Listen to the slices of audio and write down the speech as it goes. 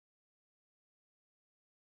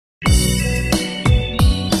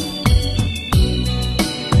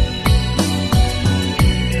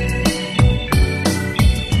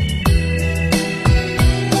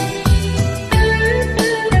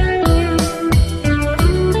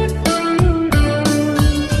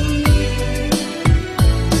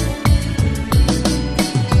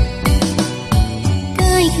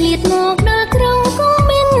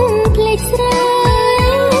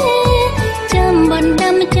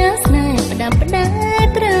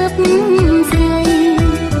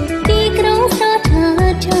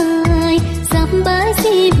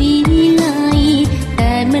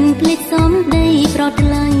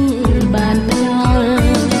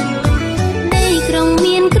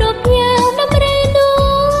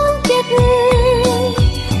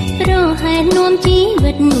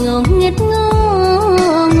ងងឹតង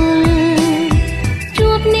ងជួ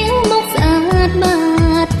បនាងមកស្អាតបា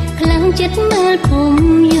តខ្លាំងចិត្តមើលពុំ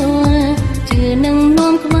យល់ជឿនឹង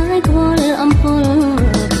នាំក្បាយខ្វល់អំពល់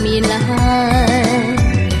គ្មានលហើយ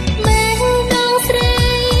បែងដងស្រី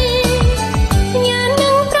ញ៉ាំនឹ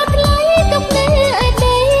ងប្រត់ថ្លៃទុកនៅឯ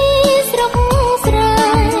ដីស្រុកស្រែ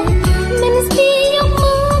មិនស្គាយកម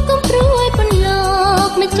កកុំព្រួយបន្ល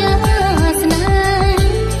កម្ចាស់ស្នេហ៍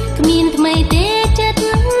គ្មានថ្មីទេចិត្ត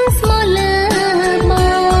ស្មោះលើម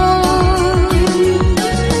ក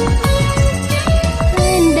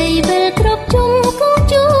ពេលដីវិលគ្រប់ជុំគង់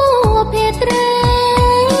ជួភេត្រា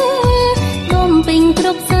បំពេញគ្រ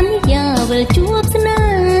ប់សន្យាវិលជួបស្នេ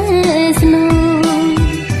ហ៍ស្នង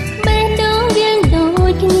បេះដូងវាងដូ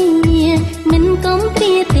ចគ្នាមិនកុំព្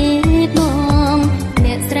រាទេបង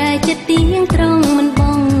អ្នកស្រែចិត្តទៀងត្រង់មិនប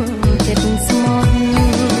ងចិត្តស្មោះ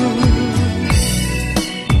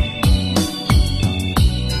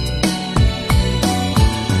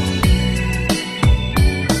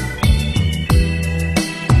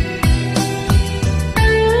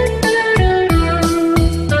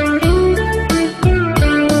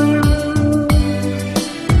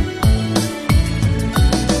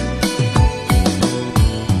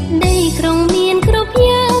ដីក្រុងមានគ្រប់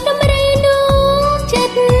យ៉ាងតម្រូវនោះចិ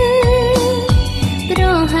ត្តត្រ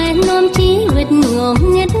ហែនាំជីវិតង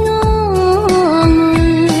ងឹតងង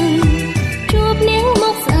ជួបនាងម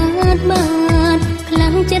កស្អាតបាតខ្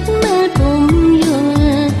លាំងចិត្តមើលពុំយ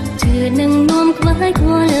ល់ជឿនឹងនាំក្បាយខ្វ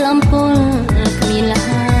ល់អំពល់គ្មានល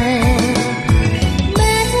ហើយ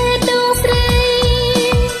បែរដងស្រី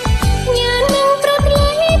ញ៉ាំនឹងប្រត់ថ្លៃ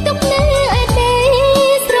ទុកនៅឯដី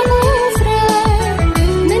ស្រុកស្រែ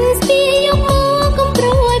មិនស្គាយកមកកុំព្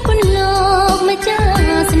រួយបន្លកម្ចា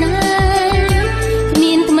ស់ស្នេហ៍គ្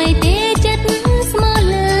មានថ្មីទេចិត្តស្មោះ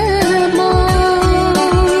លើបង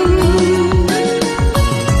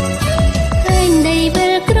ហើយដីវិ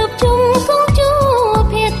លគ្រប់ជុំគង់ជួ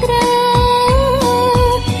ភេត្រា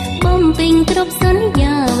បំពេញគ្រប់សន្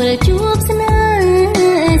យាវិលជួបស្នេ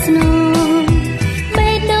ហ៍ស្នង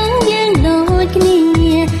បេះដូងយើងដូចគ្នា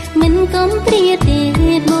មិនកុំព្រាទេ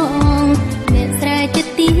បងអ្នកស្រែចិត្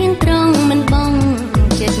តទៀងត្រង់មិនបង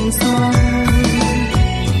ចិត្តស្មោះ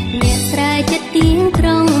អ្នកស្រែចិត្តទៀងត្រ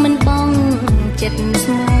ង់មិនបងចិត្តស្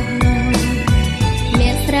មោះអ្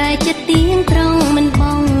នកស្រែចិត្តទៀងត្រង់មិនប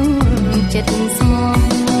ងចិត្តស្